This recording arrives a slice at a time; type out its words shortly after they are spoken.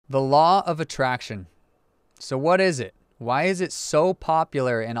The law of attraction. So what is it? Why is it so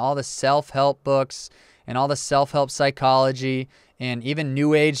popular in all the self-help books and all the self-help psychology and even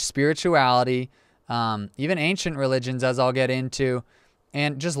New Age spirituality, even ancient religions, as I'll get into,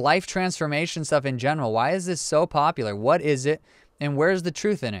 and just life transformation stuff in general? Why is this so popular? What is it, and where's the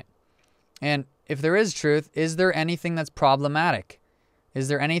truth in it? And if there is truth, is there anything that's problematic? Is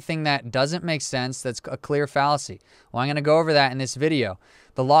there anything that doesn't make sense, that's a clear fallacy? Well, I'm going to go over that in this video.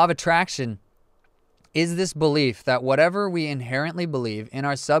 The law of attraction is this belief that whatever we inherently believe in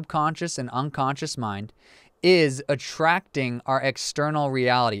our subconscious and unconscious mind is attracting our external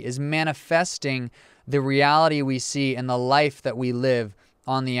reality, is manifesting the reality we see and the life that we live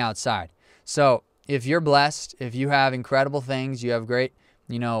on the outside. So if you're blessed, if you have incredible things, you have great,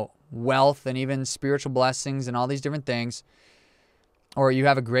 wealth and even spiritual blessings and all these different things, or you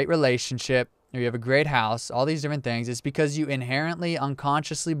have a great relationship, or you have a great house, all these different things, it's because you inherently,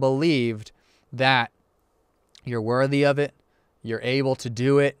 unconsciously believed that you're worthy of it, you're able to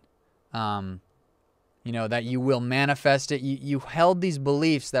do it, that you will manifest it. You held these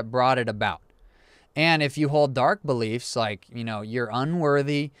beliefs that brought it about. And if you hold dark beliefs like, you're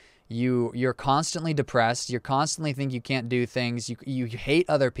unworthy, you're constantly depressed, you constantly think you can't do things, you hate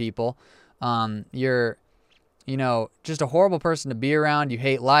other people, you're just a horrible person to be around, you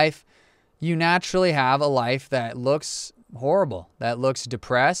hate life, you naturally have a life that looks horrible, that looks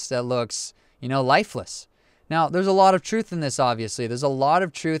depressed, that looks, lifeless. Now, there's a lot of truth in this, obviously. There's a lot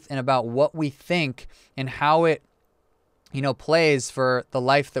of truth in about what we think and how it, plays for the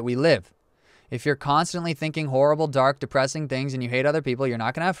life that we live. If you're constantly thinking horrible, dark, depressing things and you hate other people, you're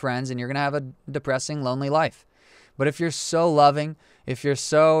not going to have friends and you're going to have a depressing, lonely life. But if you're so loving, if you're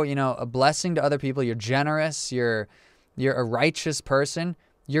so, a blessing to other people, you're generous, you're a righteous person,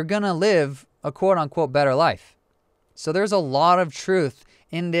 you're going to live a quote-unquote better life. So there's a lot of truth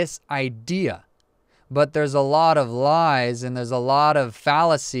in this idea. But there's a lot of lies and there's a lot of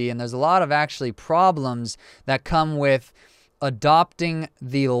fallacy and there's a lot of actually problems that come with adopting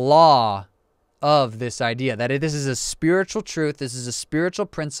the law of this idea. That this is a spiritual truth, this is a spiritual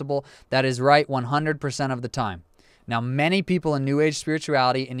principle that is right 100% of the time. Now, many people in New Age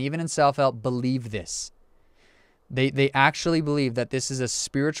spirituality and even in self-help believe this. They actually believe that this is a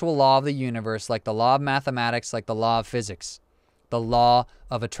spiritual law of the universe, like the law of mathematics, like the law of physics, the law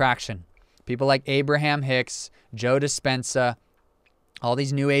of attraction. People like Abraham Hicks, Joe Dispenza, all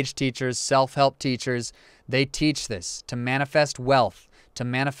these New Age teachers, self-help teachers, they teach this to manifest wealth, to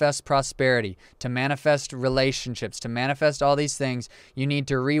manifest prosperity, to manifest relationships, to manifest all these things. You need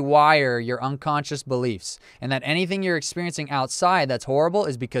to rewire your unconscious beliefs. And that anything you're experiencing outside that's horrible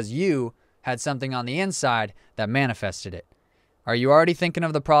is because you had something on the inside that manifested it. Are you already thinking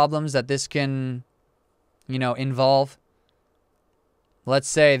of the problems that this can, involve? Let's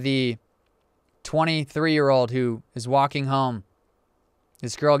say the 23-year-old who is walking home,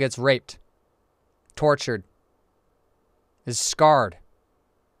 this girl gets raped, tortured, is scarred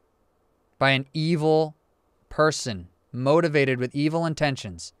by an evil person, motivated with evil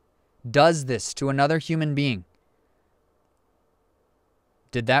intentions, does this to another human being.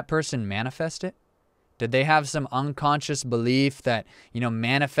 Did that person manifest it? Did they have some unconscious belief that,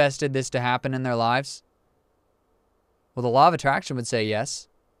 manifested this to happen in their lives? Well, the law of attraction would say yes.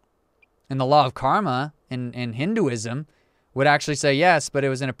 And the law of karma in Hinduism would actually say yes, but it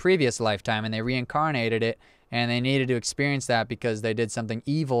was in a previous lifetime and they reincarnated it and they needed to experience that because they did something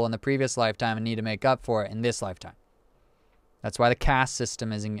evil in the previous lifetime and need to make up for it in this lifetime. That's why the caste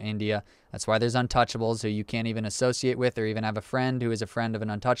system is in India. That's why there's untouchables who you can't even associate with or even have a friend who is a friend of an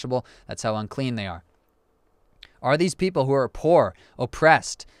untouchable. That's how unclean they are. Are these people who are poor,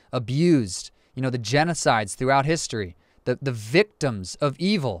 oppressed, abused, the genocides throughout history, the victims of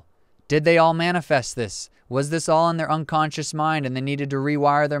evil, did they all manifest this? Was this all in their unconscious mind and they needed to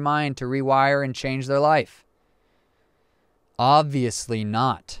rewire their mind to rewire and change their life? Obviously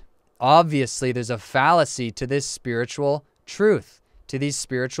not. Obviously, there's a fallacy to this spiritual truth, to these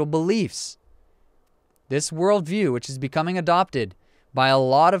spiritual beliefs. This worldview, which is becoming adopted by a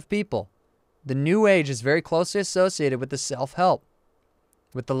lot of people, the New Age is very closely associated with the self-help,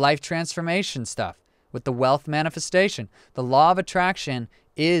 with the life transformation stuff, with the wealth manifestation. The law of attraction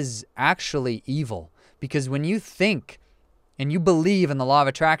is actually evil because when you think and you believe in the law of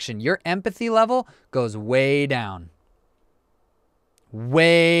attraction, your empathy level goes way down.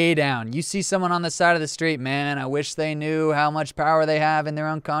 Way down. You see someone on the side of the street, man, I wish they knew how much power they have in their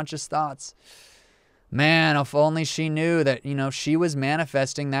unconscious thoughts. Man, if only she knew that, she was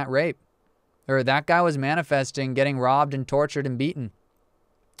manifesting that rape. Or that guy was manifesting getting robbed and tortured and beaten.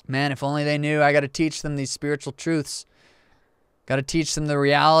 Man, if only they knew. I got to teach them these spiritual truths. Got to teach them the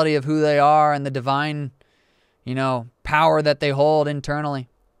reality of who they are and the divine, power that they hold internally.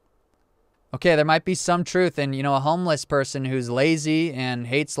 Okay, there might be some truth in, a homeless person who's lazy and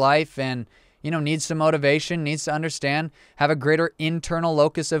hates life and, needs some motivation, needs to understand, have a greater internal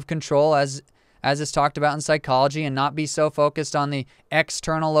locus of control as is talked about in psychology, and not be so focused on the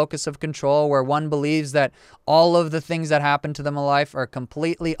external locus of control where one believes that all of the things that happen to them in life are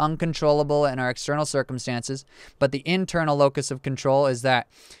completely uncontrollable in our external circumstances. But the internal locus of control is that,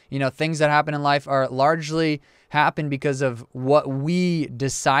 things that happen in life are largely happen because of what we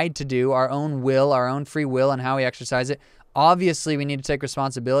decide to do, our own will, our own free will, and how we exercise it. Obviously, we need to take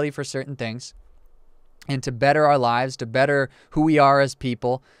responsibility for certain things and to better our lives, to better who we are as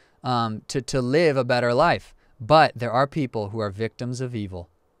people, to live a better life. But there are people who are victims of evil.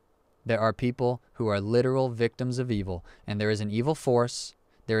 There are people who are literal victims of evil. And there is an evil force.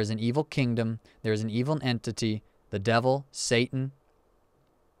 There is an evil kingdom. There is an evil entity, the devil, Satan,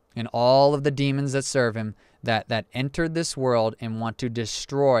 and all of the demons that serve him that entered this world and want to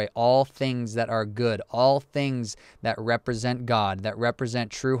destroy all things that are good, all things that represent God, that represent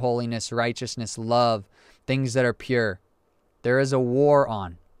true holiness, righteousness, love, things that are pure. There is a war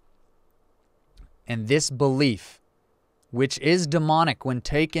on. And this belief, which is demonic when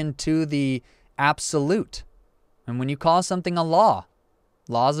taken to the absolute, and when you call something a law,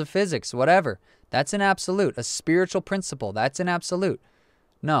 laws of physics, whatever, that's an absolute. A spiritual principle, that's an absolute.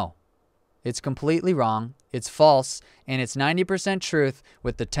 No, it's completely wrong. It's false, and it's 90% truth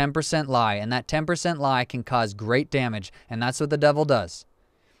with the 10% lie, and that 10% lie can cause great damage, and that's what the devil does.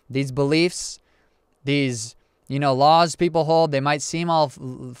 These beliefs, these, laws people hold, they might seem all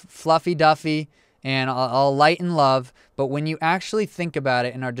fluffy-duffy and all light and love, but when you actually think about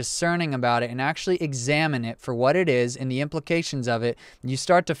it and are discerning about it and actually examine it for what it is and the implications of it, you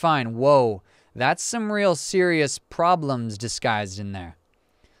start to find, whoa, that's some real serious problems disguised in there.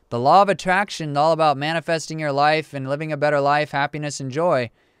 The law of attraction is all about manifesting your life and living a better life, happiness and joy.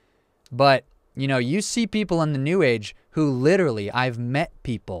 But, you see people in the New Age who literally, I've met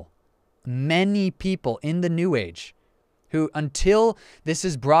people, many people in the New Age who, until this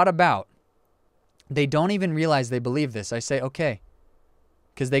is brought about, they don't even realize they believe this. I say, okay,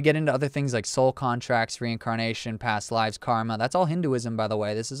 because they get into other things like soul contracts, reincarnation, past lives, karma. That's all Hinduism, by the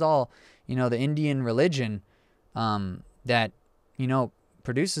way. This is all, the Indian religion that,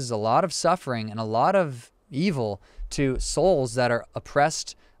 produces a lot of suffering and a lot of evil to souls that are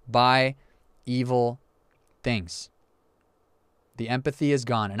oppressed by evil things. The empathy is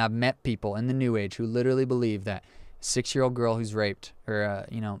gone. And I've met people in the New Age who literally believe that a 6-year-old girl who's raped, or,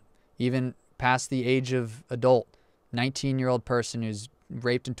 even past the age of adult, 19-year-old person who's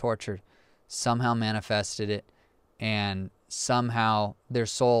raped and tortured, somehow manifested it, and somehow their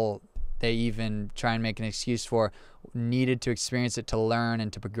soul, they even try and make an excuse for, needed to experience it to learn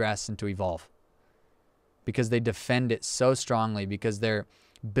and to progress and to evolve. Because they defend it so strongly, because they're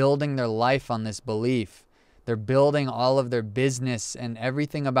building their life on this belief. They're building all of their business and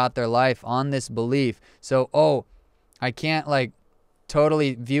everything about their life on this belief. So, I can't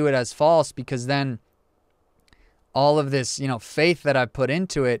totally view it as false, because then all of this, faith that I've put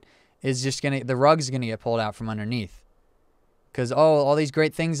into it is just the rug's going to get pulled out from underneath. Because, all these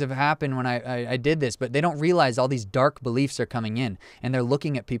great things have happened when I did this, but they don't realize all these dark beliefs are coming in, and they're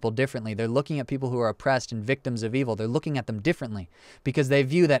looking at people differently. They're looking at people who are oppressed and victims of evil. They're looking at them differently because they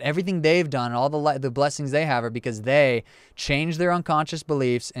view that everything they've done, all the blessings they have, are because they changed their unconscious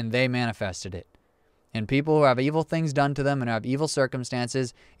beliefs and they manifested it. And people who have evil things done to them and have evil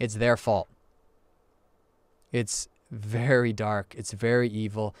circumstances, it's their fault. It's very dark. It's very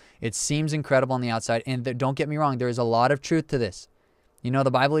evil. It seems incredible on the outside. And don't get me wrong, there is a lot of truth to this.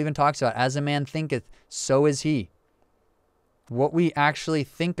 The Bible even talks about, as a man thinketh, so is he. What we actually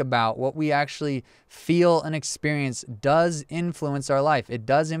think about, what we actually feel and experience does influence our life. It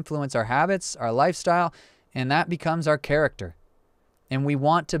does influence our habits, our lifestyle, and that becomes our character. And we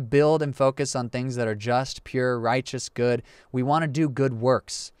want to build and focus on things that are just, pure, righteous, good. We want to do good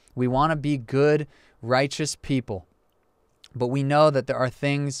works. We want to be good, righteous people. But we know that there are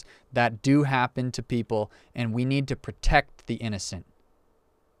things that do happen to people, and we need to protect the innocent.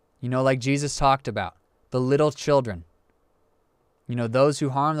 Like Jesus talked about, the little children. Those who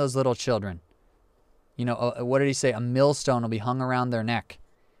harm those little children. What did he say? A millstone will be hung around their neck.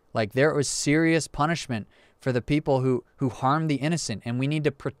 There was serious punishment for the people who harm the innocent, and we need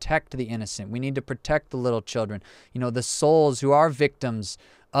to protect the innocent. We need to protect the little children, the souls who are victims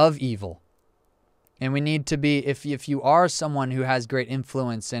of evil. And we need to be, if you are someone who has great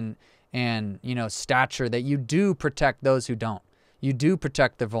influence and stature, that you do protect those who don't. You do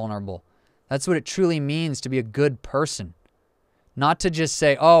protect the vulnerable. That's what it truly means to be a good person. Not to just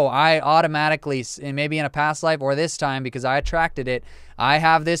say, oh, I automatically, maybe in a past life or this time because I attracted it, I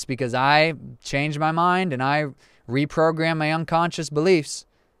have this because I changed my mind and I reprogram my unconscious beliefs.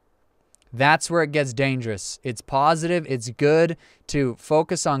 That's where it gets dangerous. It's positive, it's good to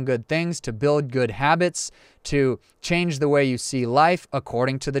focus on good things, to build good habits, to change the way you see life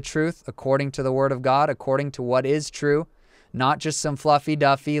according to the truth, according to the Word of God, according to what is true, not just some fluffy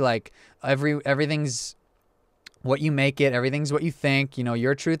duffy like everything's what you make it, everything's what you think,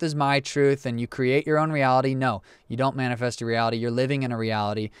 your truth is my truth, and you create your own reality. No, you don't manifest a reality. You're living in a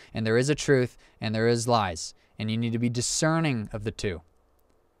reality, and there is a truth, and there is lies, and you need to be discerning of the two.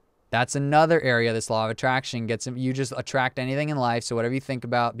 That's another area this law of attraction gets. You just attract anything in life, so whatever you think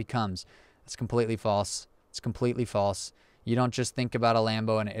about becomes. It's completely false. It's completely false. You don't just think about a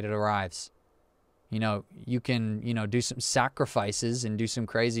Lambo and it arrives. You can, do some sacrifices and do some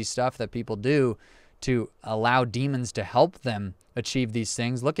crazy stuff that people do to allow demons to help them achieve these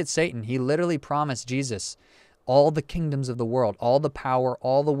things. Look at Satan. He literally promised Jesus all the kingdoms of the world, all the power,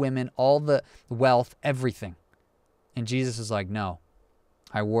 all the women, all the wealth, everything. And Jesus is like, no,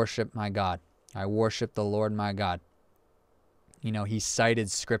 I worship my God. I worship the Lord my God. He cited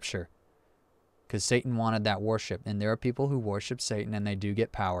scripture because Satan wanted that worship. And there are people who worship Satan and they do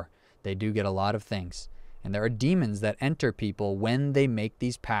get power. They do get a lot of things. And there are demons that enter people when they make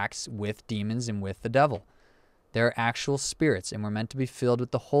these pacts with demons and with the devil. There are actual spirits, and we're meant to be filled with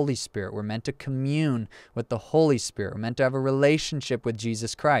the Holy Spirit. We're meant to commune with the Holy Spirit. We're meant to have a relationship with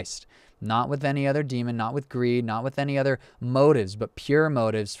Jesus Christ, not with any other demon, not with greed, not with any other motives, but pure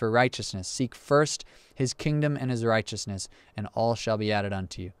motives for righteousness. Seek first his kingdom and his righteousness, and all shall be added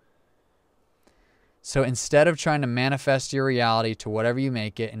unto you. So instead of trying to manifest your reality to whatever you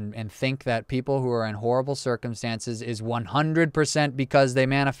make it and think that people who are in horrible circumstances is 100% because they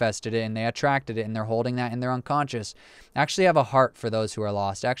manifested it and they attracted it and they're holding that in their unconscious, actually have a heart for those who are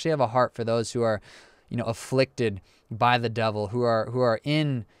lost. Actually have a heart for those who are, afflicted by the devil, who are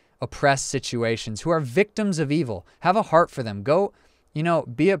in oppressed situations, who are victims of evil. Have a heart for them. Go,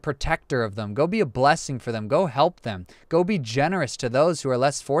 be a protector of them. Go be a blessing for them. Go help them. Go be generous to those who are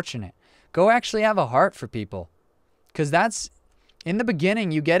less fortunate. Go actually have a heart for people. Because that's, in the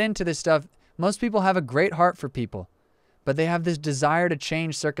beginning, you get into this stuff, most people have a great heart for people, but they have this desire to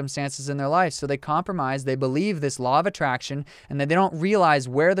change circumstances in their life. So they compromise, they believe this law of attraction, and then they don't realize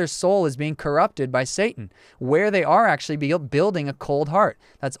where their soul is being corrupted by Satan, where they are actually building a cold heart.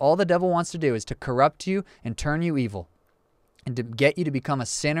 That's all the devil wants to do, is to corrupt you and turn you evil, and to get you to become a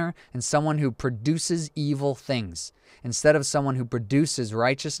sinner and someone who produces evil things, instead of someone who produces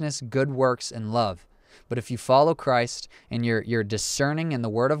righteousness, good works, and love. But if you follow Christ and you're discerning in the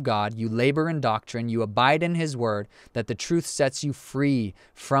Word of God, you labor in doctrine, you abide in His Word, that the truth sets you free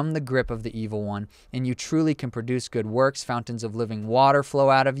from the grip of the evil one, and you truly can produce good works, fountains of living water flow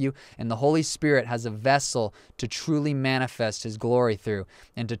out of you, and the Holy Spirit has a vessel to truly manifest His glory through,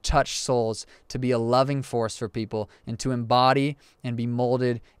 and to touch souls, to be a loving force for people, and to embody and be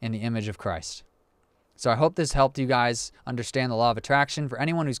molded in the image of Christ. So I hope this helped you guys understand the law of attraction. For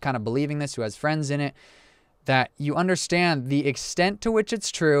anyone who's kind of believing this, who has friends in it, that you understand the extent to which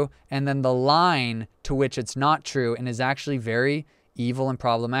it's true and then the line to which it's not true and is actually very evil and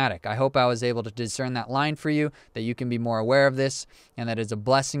problematic. I hope I was able to discern that line for you, that you can be more aware of this, and that it's a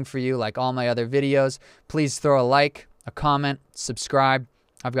blessing for you like all my other videos. Please throw a like, a comment, subscribe.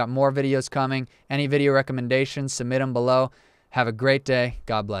 I've got more videos coming. Any video recommendations, submit them below. Have a great day.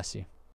 God bless you.